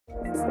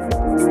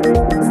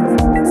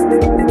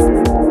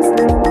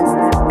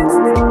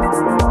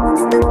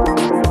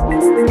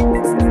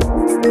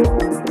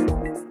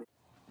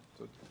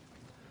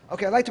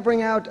like to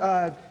bring out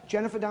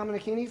Jennifer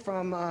Dominiquini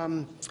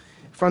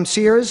from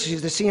Sears.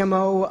 She's the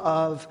CMO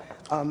of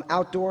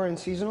Outdoor and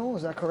Seasonal.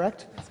 Is that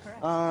correct? That's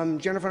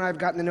correct. Jennifer and I have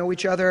gotten to know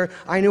each other.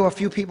 I knew a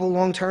few people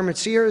long-term at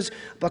Sears,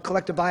 but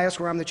Collective Bias,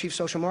 where I'm the Chief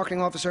Social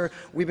Marketing Officer,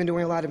 we've been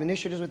doing a lot of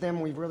initiatives with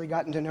them. We've really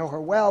gotten to know her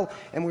well,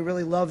 and we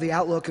really love the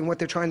outlook and what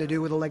they're trying to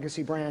do with a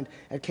legacy brand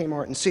at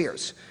Kmart and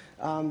Sears.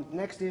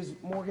 Next is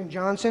Morgan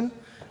Johnston.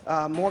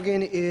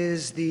 Morgan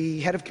is the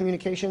head of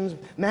communications,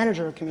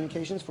 manager of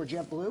communications for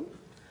JetBlue.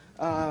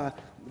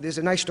 There's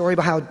a nice story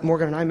about how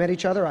Morgan and I met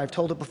each other. I've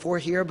told it before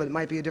here, but it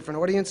might be a different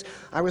audience.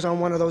 I was on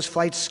one of those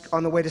flights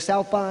on the way to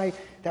South by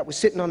that was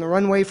sitting on the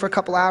runway for a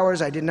couple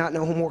hours. I did not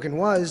know who Morgan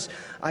was.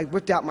 I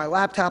whipped out my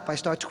laptop. I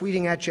start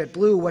tweeting at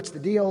JetBlue, what's the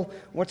deal,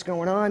 what's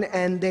going on,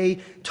 and they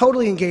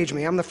totally engaged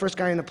me. I'm the first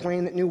guy in the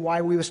plane that knew why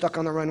we were stuck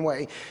on the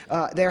runway.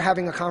 They're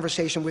having a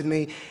conversation with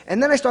me,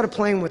 and then I started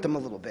playing with them a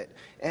little bit.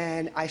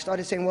 And I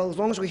started saying, well, as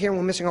long as we're here and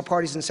we're missing our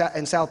parties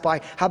in South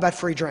by, how about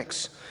free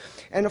drinks?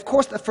 And of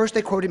course, at first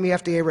they quoted me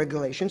FDA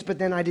regulations, but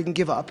then I didn't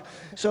give up.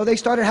 So they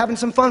started having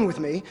some fun with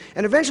me,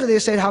 and eventually they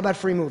said, how about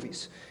free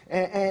movies?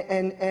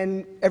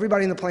 And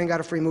everybody in the plane got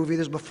a free movie.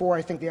 This was before,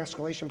 I think, the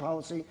escalation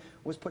policy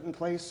was put in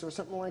place or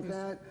something like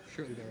that.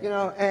 You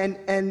know,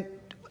 and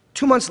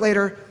 2 months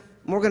later,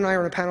 Morgan and I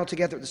were on a panel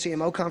together at the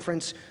CMO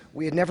conference.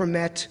 We had never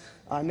met.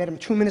 I met him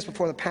 2 minutes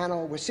before the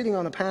panel. We're sitting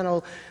on the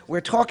panel. We're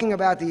talking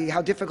about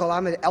how difficult,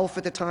 I'm at e.l.f.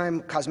 at the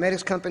time,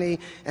 cosmetics company,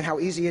 and how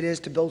easy it is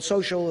to build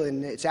social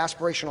and its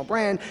aspirational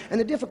brand, and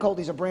the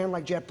difficulties a brand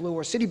like JetBlue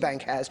or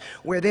Citibank has,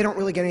 where they don't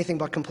really get anything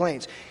but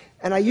complaints.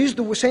 And I used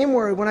the same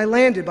word when I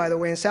landed, by the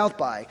way, in South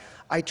by.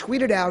 I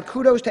tweeted out,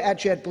 kudos to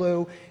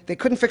 @JetBlue. They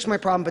couldn't fix my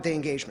problem, but they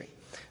engaged me.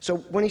 So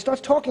when he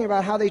starts talking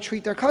about how they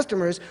treat their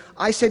customers,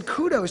 I said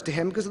kudos to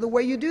him because of the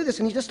way you do this.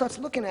 And he just starts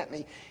looking at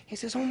me. He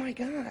says, oh my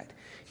God,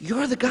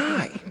 you're the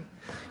guy.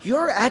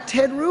 You're at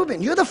Ted Rubin.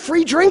 You're the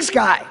free drinks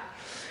guy.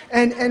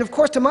 And of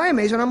course, to my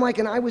amazement, I'm like,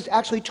 and I was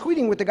actually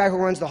tweeting with the guy who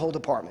runs the whole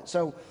department.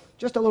 So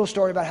just a little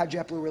story about how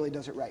JetBlue really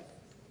does it right.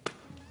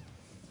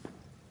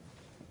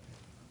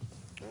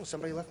 Oh,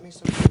 somebody left me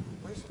some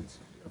bracelets.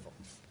 Beautiful.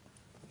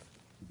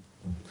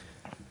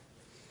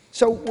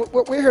 So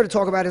what we're here to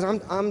talk about is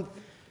I'm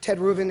Ted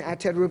Rubin,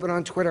 at Ted Rubin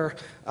on Twitter.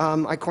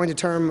 I coined the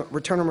term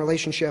return on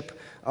relationship,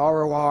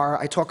 ROR.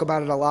 I talk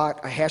about it a lot.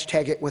 I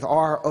hashtag it with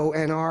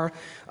RONR.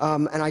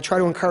 And I try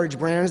to encourage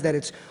brands that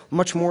it's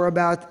much more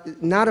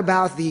about, not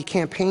about the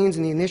campaigns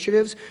and the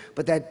initiatives,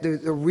 but that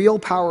the real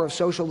power of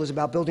social is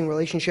about building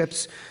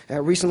relationships.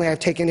 Recently I've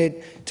taken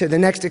it to the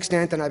next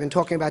extent, and I've been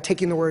talking about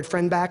taking the word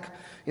friend back.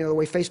 You know, the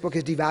way Facebook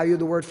has devalued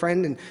the word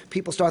friend, and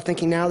people start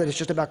thinking now that it's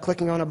just about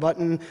clicking on a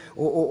button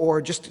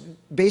or just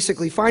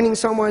basically finding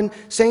someone,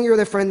 saying you're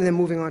their friend, and then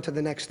moving on to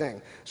the next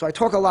thing. So I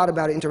talk a lot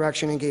about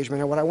interaction engagement,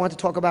 and what I want to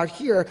talk about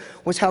here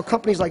was how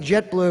companies like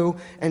JetBlue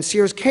and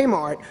Sears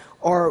Kmart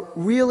are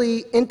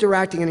really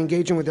interacting and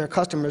engaging with their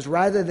customers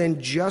rather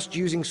than just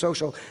using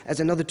social as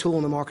another tool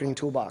in the marketing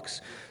toolbox.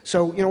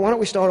 So, you know, why don't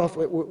we start off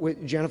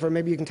with Jennifer?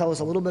 Maybe you can tell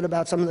us a little bit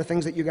about some of the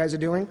things that you guys are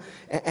doing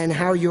and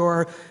how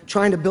you're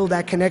trying to build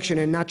that connection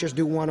and not just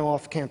do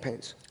one-off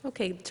campaigns.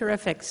 Okay,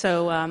 terrific.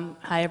 So,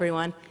 hi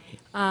everyone.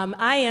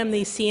 I am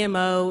the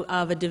CMO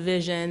of a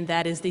division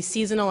that is the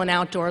seasonal and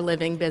outdoor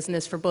living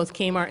business for both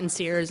Kmart and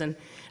Sears, and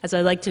as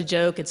I like to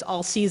joke, it's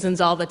all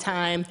seasons all the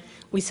time.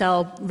 We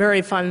sell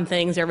very fun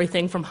things,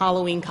 everything from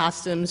Halloween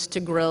costumes to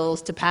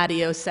grills to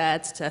patio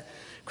sets to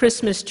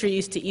Christmas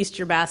trees to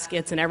Easter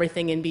baskets and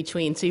everything in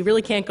between. So you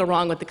really can't go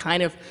wrong with the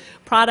kind of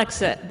products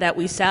that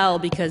we sell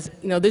because,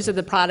 you know, these are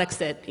the products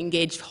that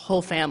engage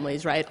whole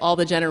families, right? All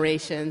the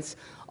generations,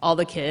 all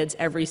the kids,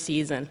 every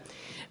season.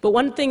 But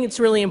one thing that's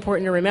really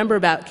important to remember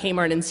about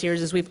Kmart and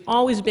Sears is we've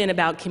always been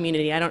about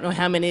community. I don't know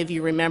how many of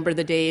you remember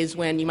the days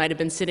when you might have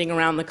been sitting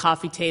around the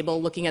coffee table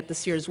looking at the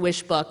Sears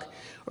wish book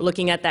or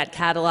looking at that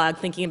catalog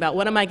thinking about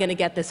what am I going to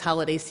get this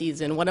holiday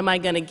season? What am I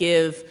going to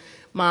give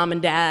mom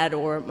and dad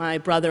or my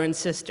brother and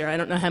sister? I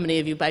don't know how many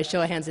of you, by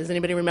show of hands, does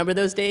anybody remember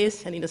those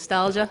days? Any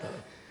nostalgia?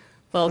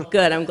 Well,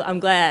 good, I'm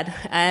glad.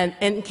 And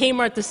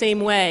Kmart the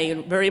same way,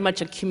 very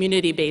much a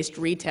community-based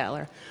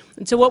retailer.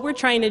 And so what we're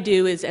trying to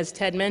do is, as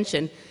Ted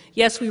mentioned,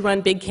 yes, we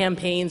run big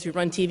campaigns, we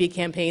run TV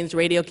campaigns,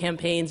 radio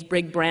campaigns,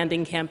 big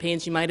branding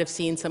campaigns. You might have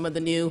seen some of the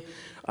new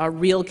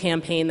Real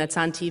campaign that's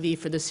on TV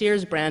for the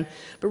Sears brand.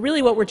 But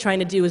really what we're trying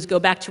to do is go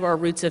back to our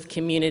roots of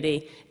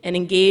community and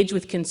engage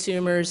with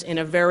consumers in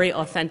a very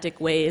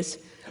authentic ways.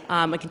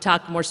 I can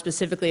talk more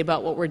specifically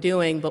about what we're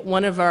doing, but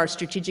one of our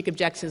strategic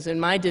objectives in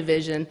my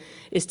division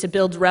is to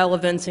build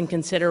relevance and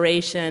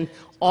consideration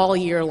all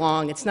year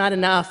long. It's not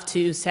enough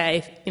to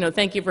say, you know,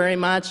 thank you very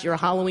much, you're a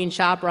Halloween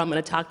shopper, I'm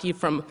going to talk to you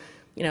from,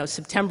 you know,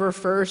 September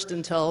 1st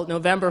until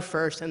November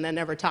 1st and then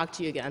never talk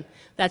to you again.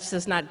 That's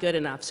just not good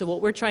enough. So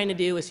what we're trying to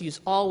do is use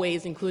all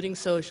ways, including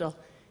social,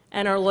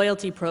 and our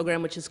loyalty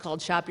program, which is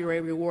called Shop Your Way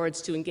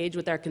Rewards, to engage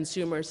with our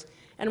consumers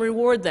and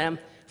reward them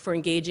for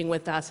engaging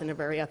with us in a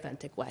very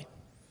authentic way.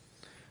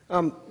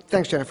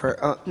 Thanks,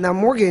 Jennifer. Now,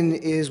 Morgan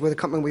is with a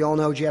company we all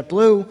know,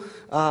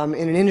 JetBlue,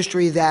 in an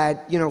industry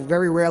that,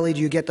 very rarely do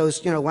you get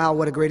those, wow,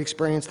 what a great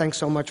experience, thanks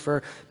so much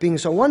for being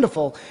so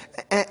wonderful.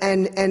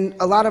 And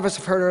a lot of us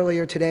have heard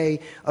earlier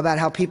today about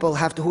how people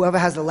have to, whoever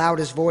has the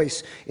loudest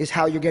voice is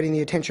how you're getting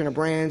the attention of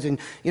brands, and,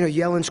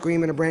 yell and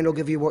scream and a brand will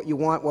give you what you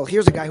want. Well,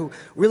 here's a guy who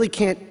really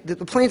can't, the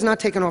plane's not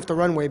taking off the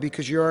runway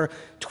because you're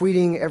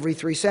tweeting every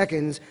 3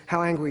 seconds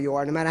how angry you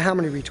are, no matter how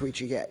many retweets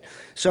you get.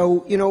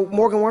 So,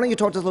 Morgan, why don't you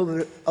talk to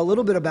us a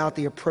little bit about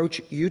the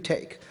approach you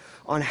take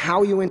on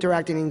how you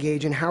interact and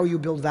engage and how you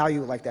build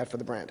value like that for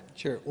the brand.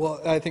 Sure. Well,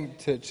 I think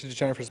to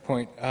Jennifer's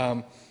point,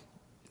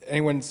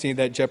 anyone seen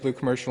that JetBlue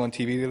commercial on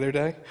TV the other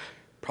day?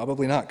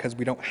 Probably not, because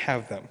we don't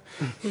have them.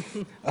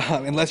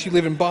 Unless you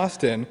live in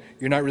Boston,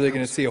 you're not really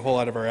going to see a whole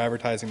lot of our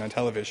advertising on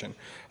television.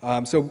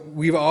 So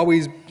we've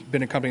always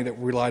been a company that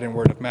relied on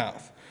word of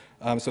mouth.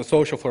 So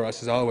social for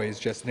us is always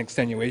just an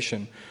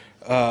extension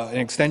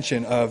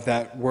of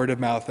that word of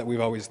mouth that we've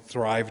always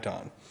thrived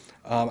on.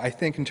 I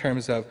think in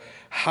terms of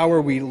how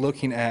are we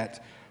looking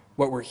at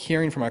what we're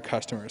hearing from our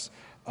customers,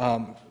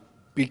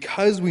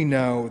 because we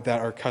know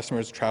that our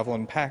customers travel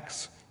in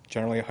packs,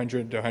 generally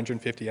 100 to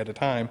 150 at a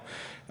time,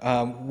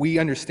 we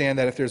understand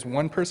that if there's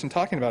one person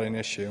talking about an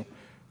issue,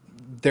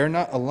 they're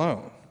not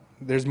alone.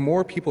 There's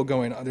more people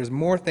going on, there's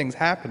more things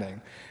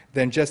happening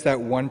than just that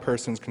one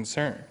person's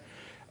concern.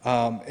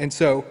 And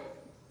so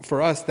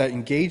for us, that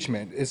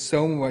engagement is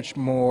so much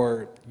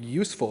more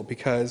useful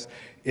because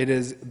it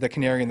is the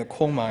canary in the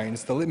coal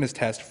mines, the litmus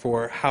test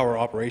for how our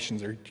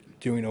operations are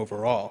doing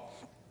overall.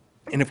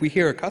 And if we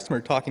hear a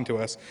customer talking to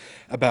us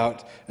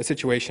about a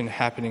situation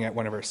happening at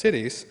one of our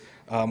cities,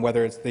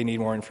 whether it's they need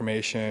more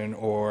information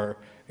or,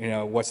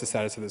 what's the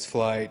status of this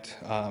flight,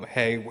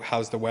 hey,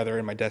 how's the weather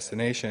in my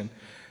destination,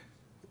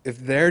 if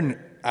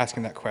they're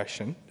asking that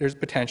question, there's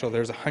potential,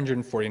 there's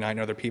 149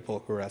 other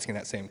people who are asking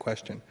that same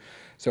question.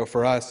 So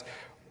for us,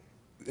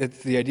 it's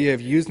the idea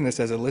of using this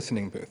as a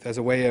listening booth, as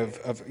a way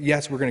of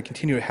yes, we're going to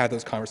continue to have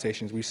those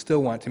conversations. We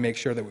still want to make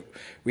sure that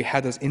we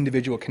have those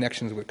individual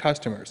connections with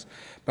customers.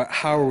 But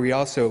how are we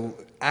also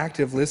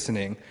active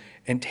listening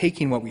and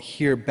taking what we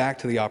hear back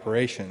to the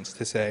operations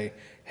to say,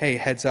 hey,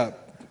 heads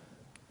up,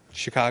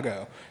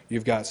 Chicago,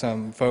 you've got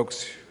some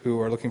folks who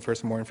are looking for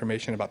some more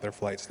information about their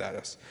flight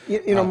status.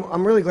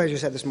 I'm really glad you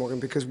said this, Morgan,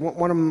 because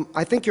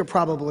I think you're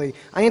probably,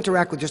 I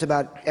interact with just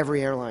about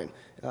every airline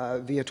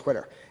via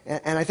Twitter.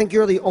 And I think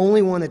you're the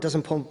only one that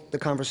doesn't pull the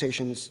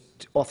conversations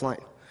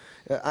offline.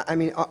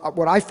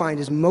 What I find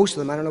is most of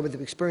them, I don't know what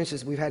the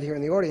experiences we've had here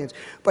in the audience,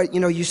 but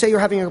you say you're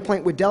having a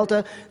complaint with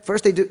Delta,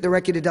 first they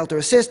direct you to Delta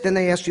Assist, then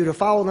they ask you to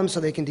follow them so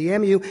they can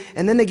DM you,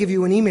 and then they give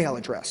you an email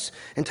address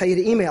and tell you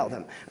to email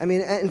them.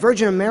 And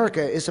Virgin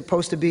America is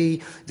supposed to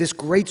be this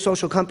great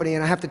social company,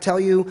 and I have to tell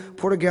you,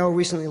 Portugal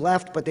recently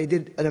left, but they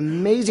did an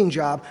amazing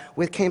job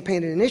with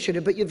campaign and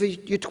initiative, but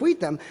if you tweet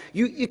them,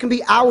 you can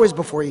be hours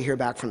before you hear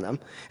back from them.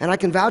 And I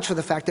can vouch for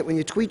the fact that when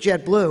you tweet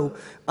JetBlue,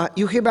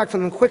 you hear back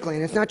from them quickly,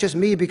 and it's not just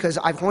me because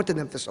I've haunted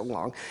them for so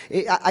long.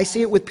 I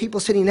see it with people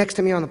sitting next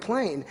to me on the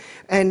plane.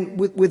 And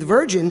with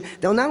Virgin,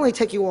 they'll not only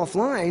take you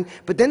offline,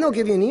 but then they'll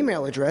give you an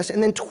email address,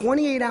 and then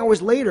 28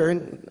 hours later,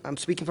 and I'm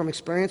speaking from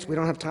experience, we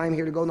don't have time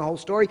here to go in the whole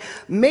story,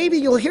 maybe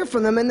you'll hear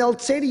from them and they'll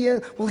say to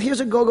you, well, here's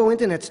a go-go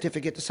internet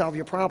certificate to solve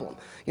your problem,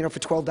 for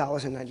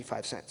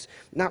 $12.95.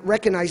 Not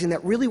recognizing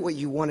that really what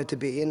you want it to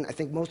be, and I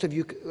think most of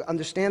you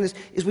understand this,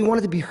 is we want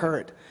it to be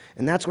heard.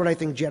 And that's what I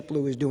think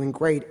JetBlue is doing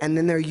great. And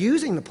then they're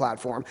using the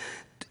platform.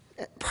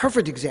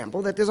 Perfect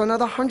example that there's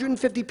another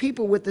 150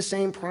 people with the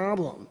same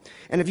problem.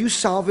 And if you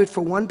solve it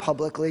for one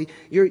publicly,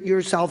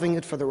 you're solving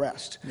it for the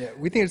rest. Yeah,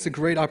 we think it's a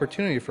great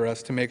opportunity for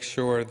us to make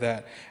sure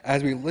that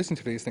as we listen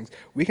to these things,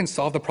 we can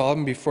solve the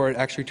problem before it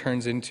actually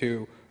turns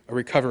into a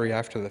recovery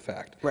after the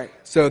fact. Right.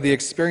 So the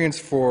experience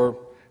for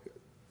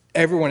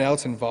everyone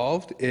else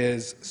involved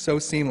is so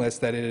seamless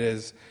that it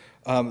is,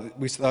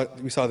 we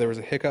saw there was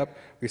a hiccup,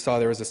 we saw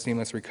there was a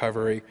seamless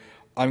recovery.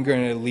 I'm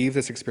going to leave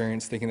this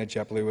experience thinking that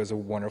JetBlue is a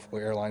wonderful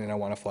airline and I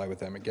want to fly with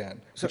them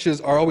again, which is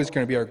always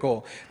going to be our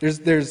goal.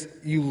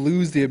 You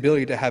lose the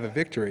ability to have a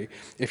victory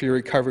if you're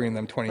recovering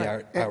them 20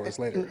 hours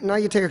later. Now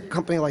you take a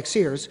company like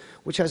Sears,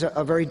 which has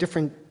a very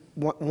different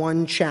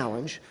one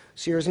challenge.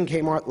 Sears and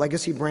Kmart,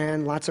 legacy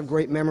brand, lots of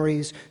great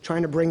memories,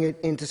 trying to bring it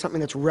into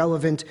something that's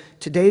relevant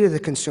today to the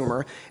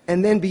consumer.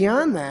 And then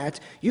beyond that,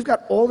 you've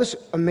got all this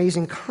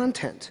amazing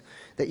content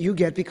that you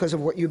get because of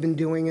what you've been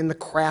doing in the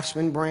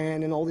Craftsman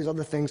brand and all these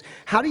other things.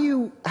 How do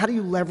you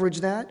leverage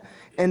that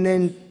and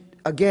then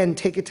again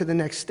take it to the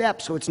next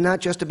step so it's not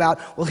just about,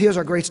 well, here's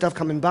our great stuff,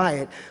 come and buy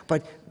it,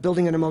 but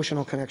building an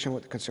emotional connection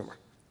with the consumer?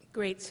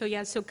 Great.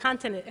 So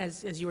content,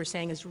 as you were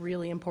saying, is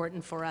really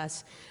important for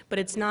us. But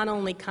it's not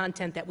only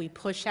content that we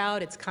push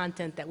out, it's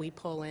content that we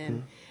pull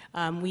in.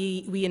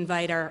 We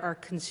invite our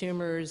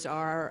consumers,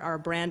 our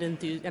brand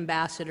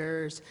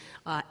ambassadors,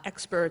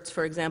 experts.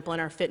 For example, in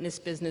our fitness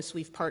business,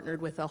 we've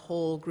partnered with a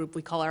whole group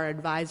we call our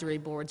advisory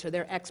board. So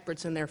they're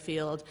experts in their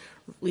field,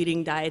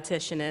 leading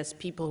dietitianists,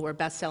 people who are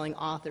best-selling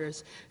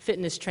authors,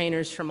 fitness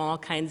trainers from all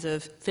kinds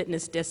of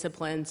fitness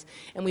disciplines.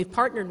 And we've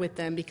partnered with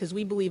them because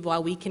we believe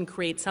while we can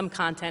create some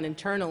content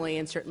internally,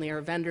 and certainly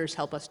our vendors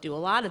help us do a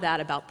lot of that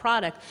about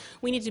product,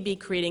 we need to be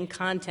creating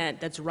content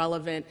that's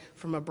relevant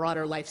from a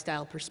broader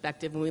lifestyle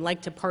perspective. And we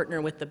like to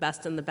partner with the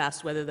best and the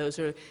best, whether those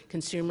are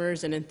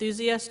consumers and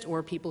enthusiasts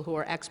or people who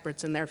are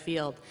experts in their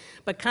field.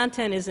 But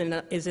content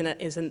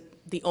isn't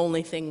the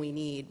only thing we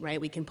need, right?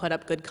 We can put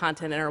up good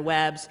content in our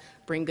webs,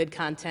 bring good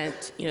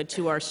content,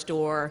 to our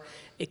store,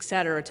 et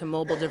cetera, to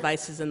mobile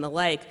devices and the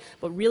like.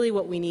 But really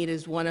what we need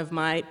is, one of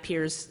my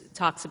peers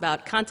talks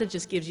about, content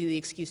just gives you the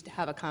excuse to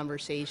have a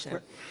conversation.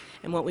 Right.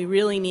 And what we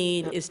really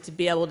need is to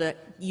be able to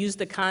use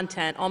the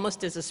content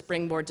almost as a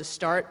springboard to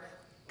start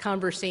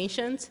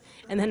conversations,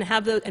 and then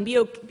have those, and be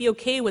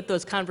okay with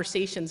those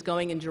conversations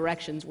going in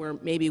directions where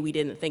maybe we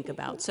didn't think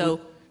about.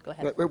 So go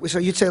ahead. So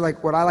you'd say,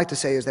 like, what I like to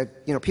say is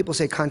that, people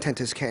say content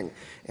is king,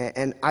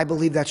 and I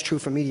believe that's true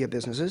for media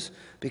businesses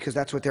because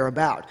that's what they're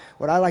about.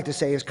 What I like to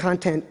say is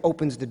content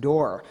opens the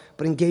door,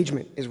 but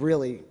engagement is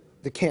really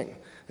the king.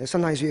 And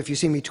sometimes if you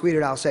see me tweet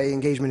it, I'll say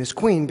engagement is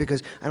queen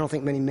because I don't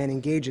think many men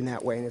engage in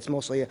that way, and it's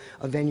mostly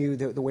a venue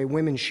the way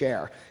women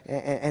share.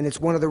 And it's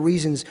one of the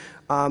reasons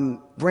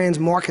brands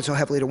market so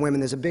heavily to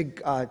women. There's a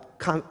big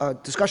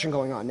discussion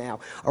going on now.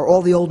 Are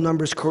all the old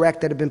numbers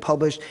correct that have been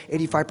published?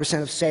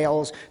 85% of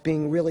sales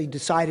being really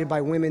decided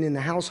by women in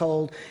the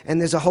household, and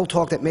there's a whole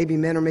talk that maybe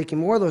men are making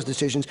more of those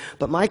decisions,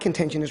 but my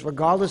contention is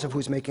regardless of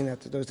who's making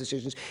those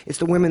decisions, it's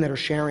the women that are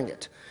sharing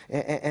it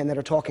and that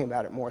are talking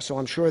about it more. So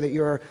I'm sure that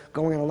you're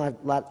going in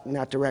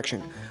that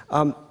direction.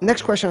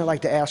 Next question I'd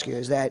like to ask you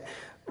is that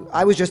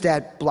I was just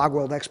at Blog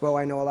World Expo.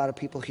 I know a lot of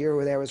people here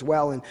were there as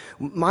well, and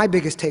my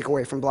biggest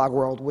takeaway from Blog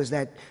World was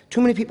that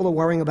too many people are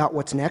worrying about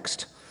what's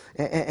next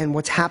and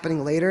what's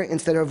happening later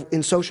instead of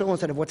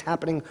what's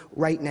happening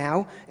right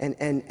now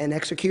and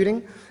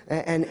executing.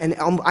 And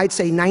I'd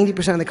say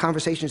 90% of the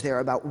conversations there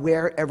are about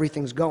where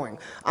everything's going.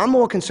 I'm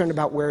more concerned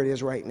about where it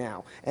is right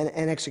now and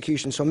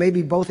execution. So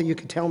maybe both of you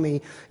could tell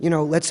me,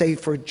 let's say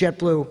for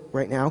JetBlue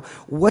right now,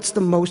 what's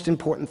the most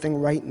important thing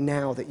right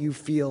now that you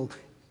feel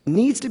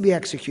needs to be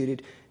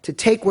executed to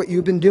take what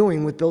you've been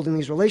doing with building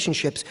these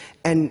relationships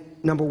and,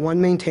 number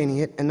one, maintaining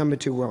it, and number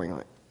two, growing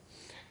on it?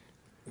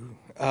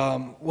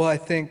 Well, I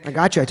think... I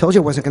got you. I told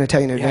you I wasn't going to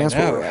tell you in advance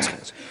what we were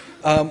asking.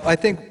 I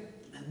think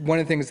one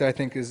of the things that I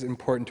think is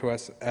important to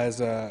us as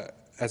a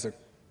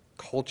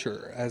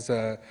culture, as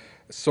a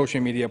social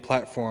media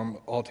platform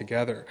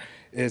altogether,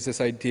 is this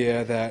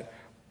idea that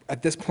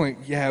at this point,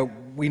 yeah,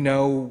 we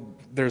know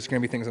there's going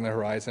to be things on the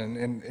horizon,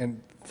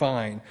 and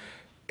fine.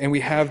 And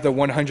we have the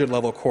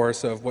 100-level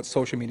course of what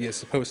social media is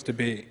supposed to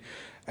be.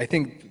 I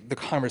think the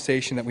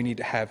conversation that we need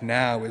to have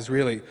now is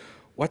really,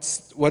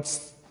 what's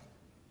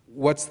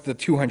the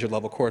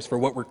 200-level course for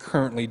what we're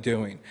currently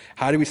doing?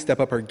 How do we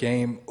step up our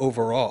game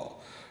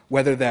overall?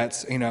 Whether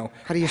that's, How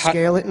do you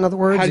scale it, in other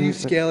words? How do you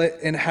scale it,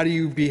 and how do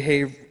you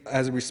behave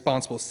as a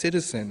responsible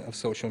citizen of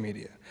social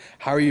media?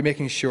 How are you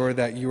making sure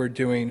that you are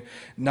doing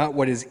not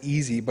what is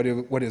easy, but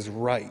what is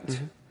right?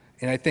 Mm-hmm.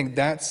 And I think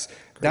that's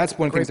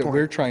one of the things that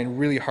we're trying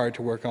really hard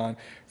to work on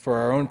for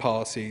our own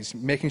policies,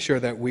 making sure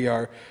that we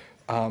are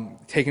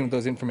taking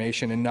those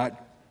information and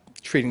not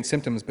treating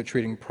symptoms, but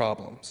treating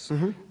problems.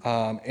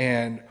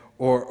 Mm-hmm.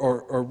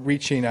 Or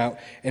reaching out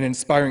and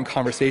inspiring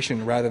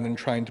conversation rather than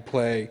trying to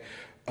play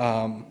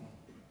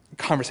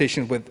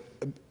conversation with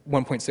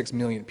 1.6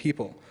 million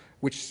people,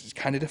 which is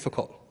kind of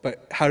difficult.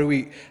 But how do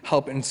we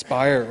help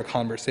inspire a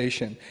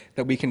conversation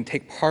that we can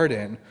take part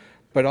in,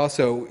 but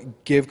also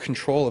give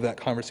control of that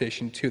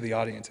conversation to the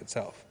audience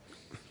itself?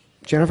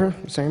 Jennifer,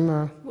 same?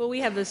 Well,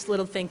 we have this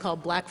little thing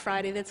called Black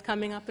Friday that's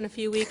coming up in a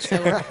few weeks,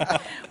 so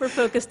we're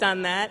focused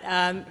on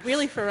that.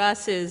 Really for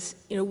us is,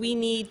 we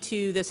need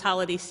to, this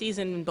holiday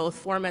season in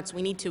both formats,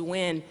 we need to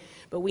win.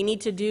 But we need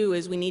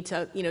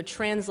to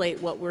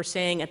translate what we're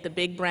saying at the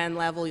big brand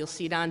level. You'll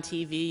see it on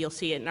TV, you'll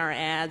see it in our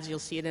ads, you'll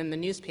see it in the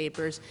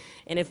newspapers.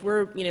 And if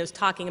we're,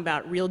 talking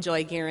about real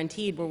joy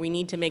guaranteed, where we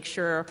need to make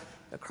sure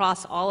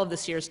across all of the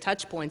Sears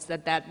touch points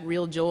that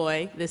real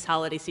joy this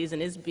holiday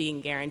season is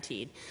being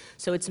guaranteed.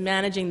 So it's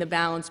managing the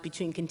balance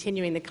between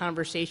continuing the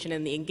conversation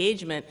and the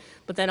engagement,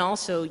 but then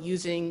also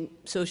using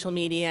social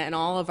media and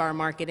all of our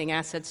marketing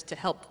assets to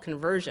help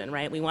conversion,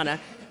 right? We want to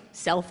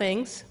sell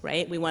things,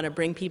 right? We want to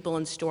bring people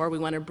in store. We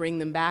want to bring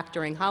them back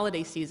during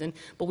holiday season,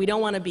 but we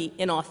don't want to be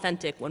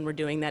inauthentic when we're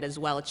doing that as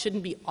well. It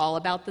shouldn't be all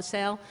about the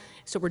sale.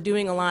 So we're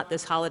doing a lot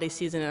this holiday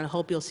season, and I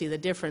hope you'll see the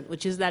difference,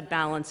 which is that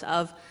balance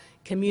of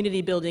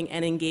community building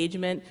and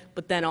engagement,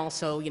 but then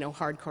also,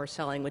 hardcore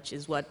selling, which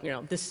is what,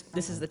 this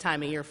is the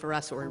time of year for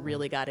us where we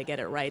really got to get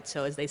it right.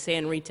 So as they say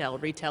in retail,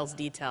 retail's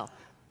detail.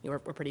 we're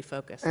pretty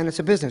focused. And it's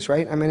a business,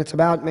 right? I mean, it's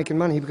about making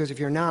money, because if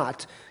you're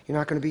not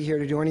going to be here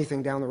to do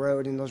anything down the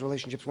road, and those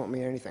relationships won't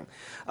mean anything.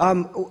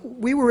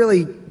 We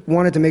really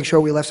wanted to make sure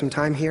we left some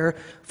time here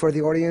for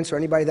the audience or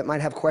anybody that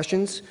might have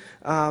questions.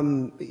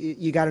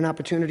 You got an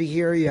opportunity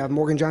here. You have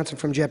Morgan Johnston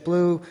from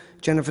JetBlue,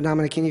 Jennifer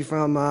Dominiquini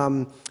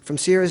from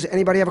Sears.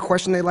 Anybody have a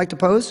question they'd like to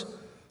pose?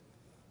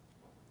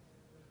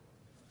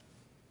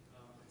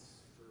 It's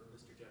for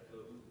Mr.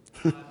 JetBlue.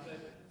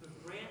 The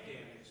brand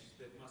damage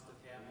that must have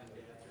happened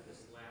after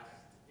this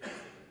last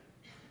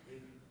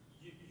incident,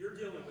 you're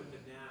dealing with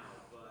it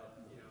now, but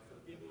for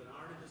the people that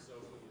aren't in the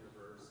social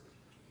universe,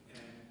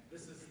 and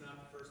this is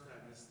not the first time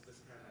this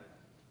kind of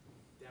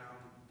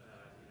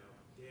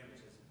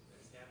damage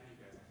has happened to you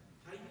guys.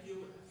 How do you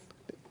deal with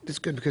it? It's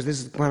good, because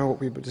this is kind of what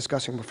we were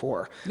discussing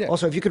before. Yeah.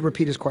 Also, if you could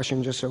repeat his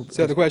question, just so.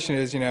 So the question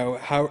is,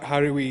 how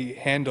do we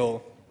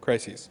handle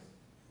crises?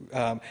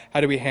 How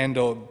do we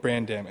handle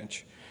brand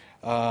damage?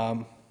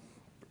 I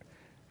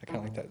kind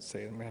of like that to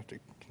say it. I'm going to have to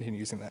continue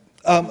using that.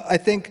 I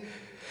think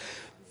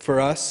for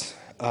us,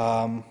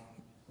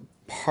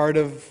 part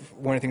of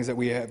one of the things that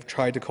we have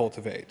tried to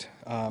cultivate,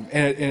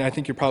 and I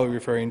think you're probably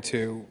referring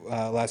to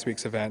last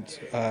week's event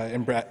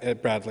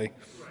at Bradley,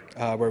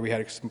 where we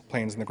had some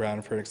planes in the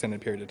ground for an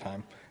extended period of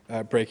time,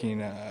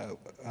 breaking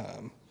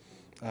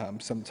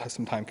some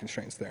time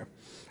constraints there.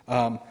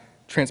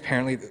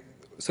 Transparently,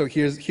 so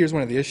here's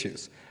one of the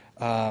issues.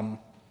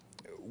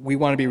 We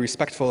want to be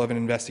respectful of an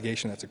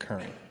investigation that's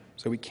occurring.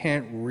 So we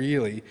can't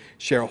really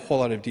share a whole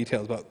lot of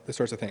details about the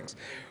sorts of things.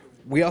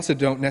 We also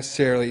don't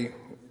necessarily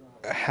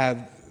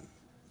have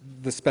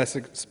the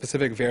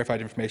specific verified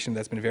information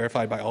that's been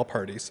verified by all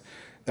parties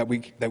that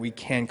we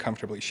can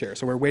comfortably share.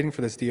 So we're waiting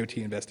for this DOT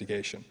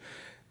investigation.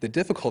 The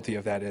difficulty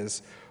of that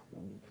is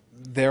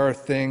there are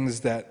things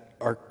that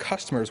our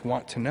customers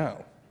want to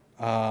know.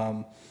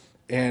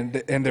 And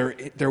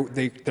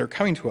they're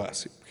coming to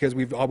us because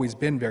we've always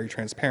been very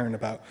transparent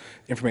about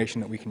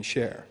information that we can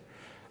share.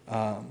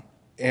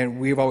 And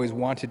we've always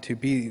wanted to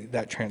be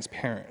that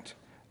transparent.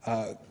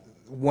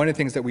 One of the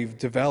things that we've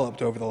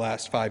developed over the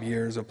last 5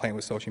 years of playing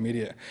with social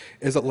media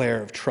is a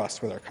layer of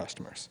trust with our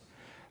customers.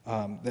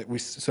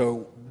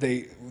 So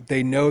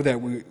they know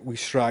that we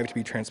strive to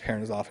be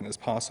transparent as often as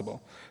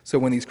possible. So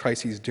when these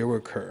crises do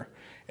occur,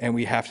 and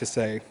we have to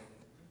say,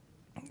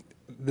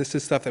 this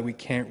is stuff that we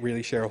can't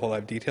really share a whole lot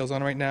of details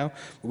on right now,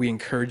 but we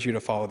encourage you to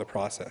follow the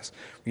process.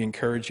 We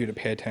encourage you to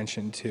pay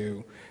attention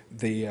to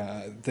the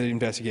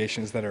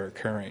investigations that are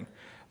occurring.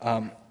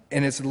 And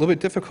it's a little bit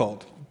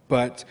difficult,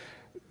 but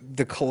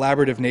the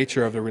collaborative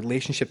nature of the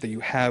relationship that you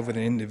have with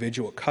an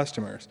individual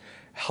customer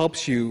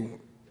helps you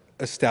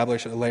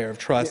establish a layer of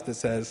trust that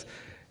says,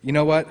 you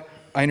know what,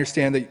 I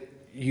understand that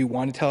you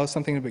want to tell us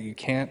something, but you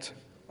can't,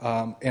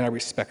 and I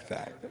respect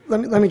that.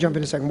 Let me jump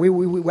in a second. We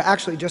were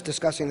actually just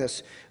discussing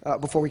this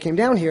before we came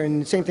down here,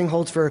 and the same thing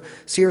holds for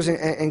Sears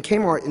and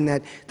Kmart, in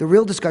that the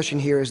real discussion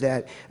here is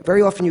that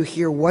very often you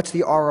hear, what's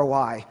the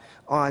ROI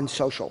on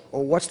social,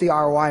 or what's the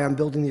ROI on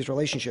building these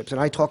relationships? And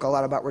I talk a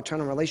lot about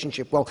return on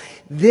relationship. Well,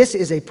 this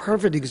is a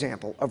perfect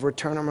example of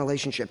return on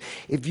relationship.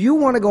 If you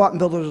want to go out and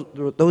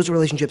build those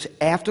relationships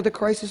after the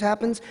crisis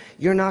happens,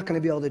 you're not going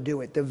to be able to do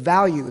it. The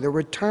value, the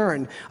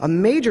return, a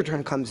major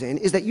return comes in,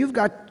 is that you've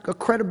got a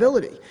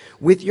credibility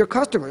with your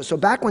customers. So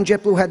back when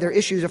JetBlue had their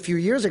issues a few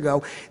years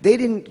ago, they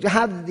didn't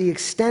have the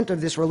extent of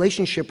this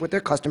relationship with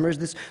their customers,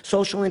 this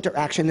social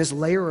interaction, this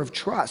layer of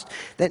trust,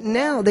 that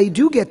now they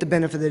do get the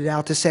benefit of the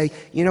doubt to say,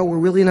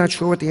 we're really not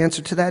sure what the answer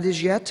to that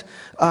is yet.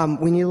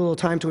 We need a little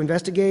time to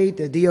investigate.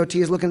 The DOT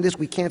is looking at this.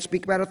 We can't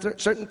speak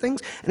about certain things.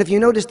 And if you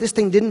notice, this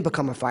thing didn't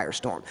become a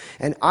firestorm.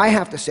 And I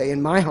have to say,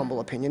 in my humble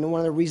opinion, and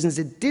one of the reasons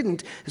it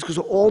didn't is because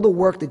of all the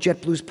work that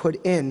JetBlue's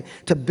put in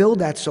to build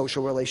that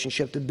social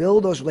relationship, to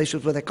build those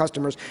relationships with their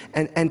customers,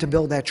 and to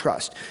build that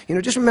trust.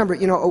 Just remember,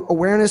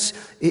 awareness,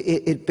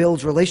 it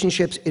builds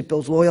relationships, it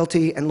builds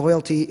loyalty, and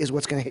loyalty is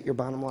what's going to hit your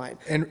bottom line.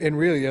 And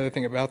really, the other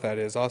thing about that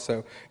is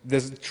also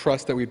this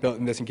trust that we built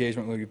and this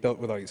engagement that we built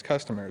with all these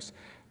customers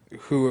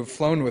who have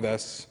flown with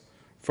us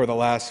for the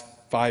last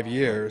 5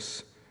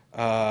 years,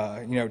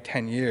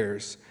 10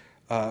 years,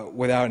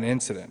 without an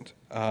incident,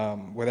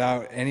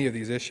 without any of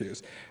these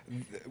issues.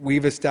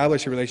 We've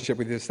established a relationship,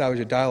 we've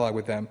established a dialogue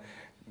with them,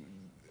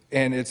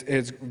 and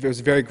it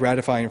was very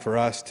gratifying for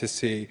us to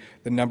see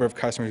the number of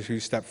customers who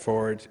stepped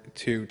forward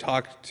to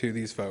talk to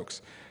these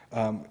folks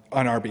on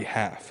our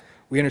behalf.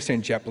 We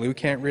understand JetBlue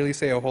can't really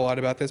say a whole lot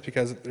about this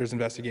because there's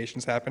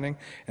investigations happening,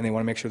 and they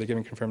want to make sure they're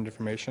giving confirmed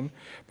information.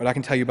 But I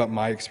can tell you about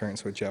my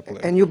experience with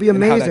JetBlue. And you'll be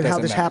amazed at how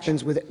this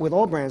happens with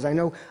all brands. I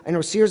know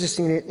Sears has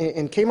seen it,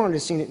 and Kmart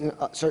has seen it in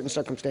certain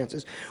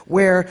circumstances,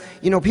 where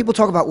people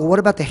talk about, well, what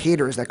about the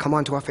haters that come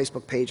onto our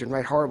Facebook page and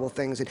write horrible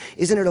things? And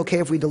isn't it okay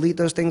if we delete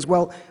those things?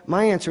 Well,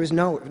 my answer is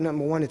no.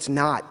 Number one, it's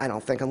not. I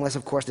don't think, unless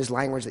of course there's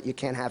language that you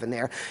can't have in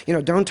there.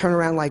 Don't turn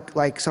around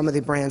like some of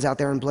the brands out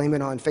there and blame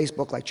it on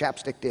Facebook, like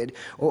Chapstick did,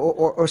 or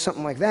or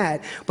something like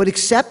that, but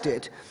accept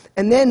it.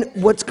 And then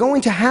what's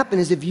going to happen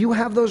is if you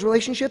have those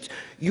relationships,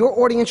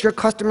 your audience, your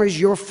customers,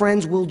 your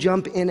friends will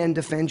jump in and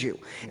defend you.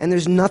 And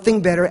there's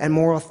nothing better and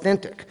more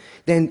authentic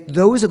than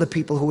those are the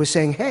people who are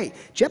saying, hey,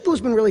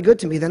 JetBlue's been really good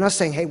to me, than us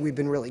saying, hey, we've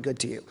been really good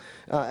to you.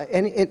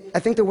 I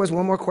think there was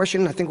one more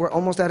question. I think we're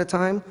almost out of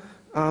time.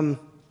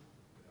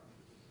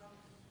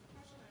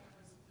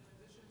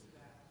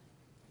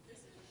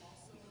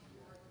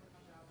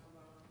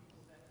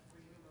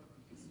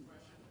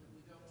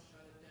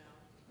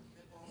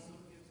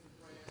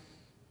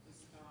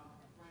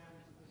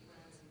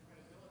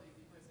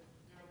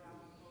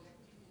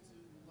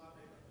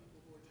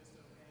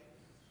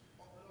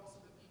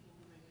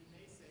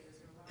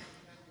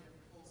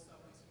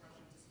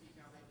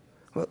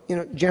 Well, you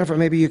know, Jennifer,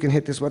 maybe you can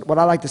hit this. What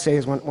I like to say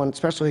is,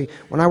 especially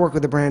when I work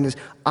with a brand, is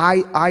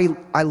I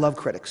love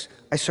critics.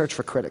 I search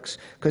for critics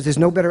because there's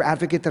no better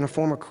advocate than a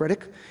former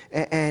critic,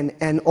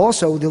 and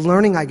also the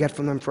learning I get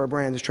from them for a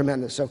brand is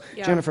tremendous. So,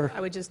 yeah, Jennifer,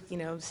 I would just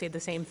say the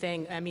same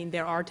thing. I mean,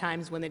 there are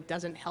times when it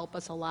doesn't help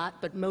us a lot,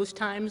 but most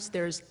times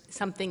there's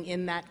something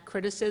in that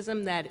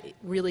criticism that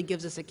really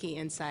gives us a key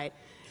insight.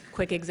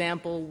 Quick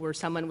example where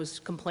someone was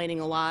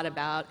complaining a lot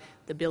about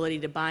the ability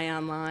to buy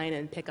online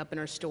and pick up in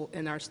our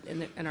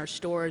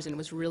stores, and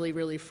was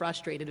really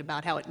frustrated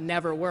about how it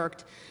never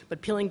worked.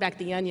 But peeling back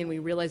the onion, we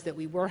realized that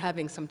we were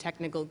having some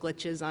technical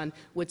glitches on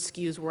which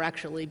SKUs were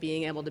actually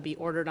being able to be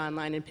ordered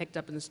online and picked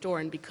up in the store.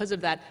 And because of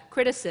that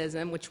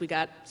criticism, which we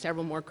got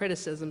several more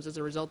criticisms as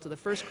a result of the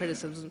first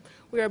criticism,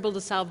 we were able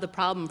to solve the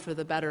problem for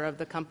the better of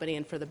the company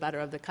and for the better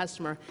of the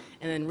customer,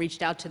 and then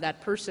reached out to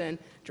that person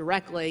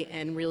directly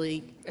and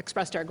really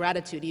expressed our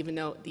gratitude, even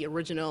though the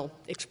original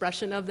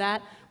expression of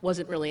that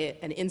wasn't really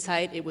an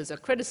insight. It was a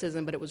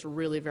criticism, but it was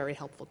really very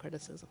helpful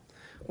criticism.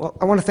 well,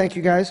 I want to thank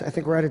you guys. I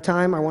think we're out of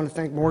time. I want to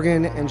thank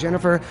Morgan and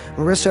Jennifer.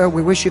 Marisa,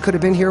 we wish you could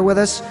have been here with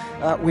us.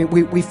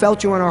 We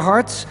felt you in our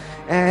hearts.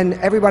 And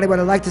everybody, what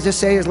I'd like to just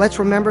say is let's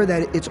remember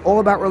that it's all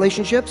about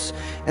relationships,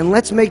 and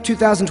let's make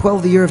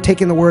 2012 the year of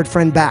taking the word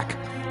friend back.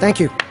 Thank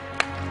you.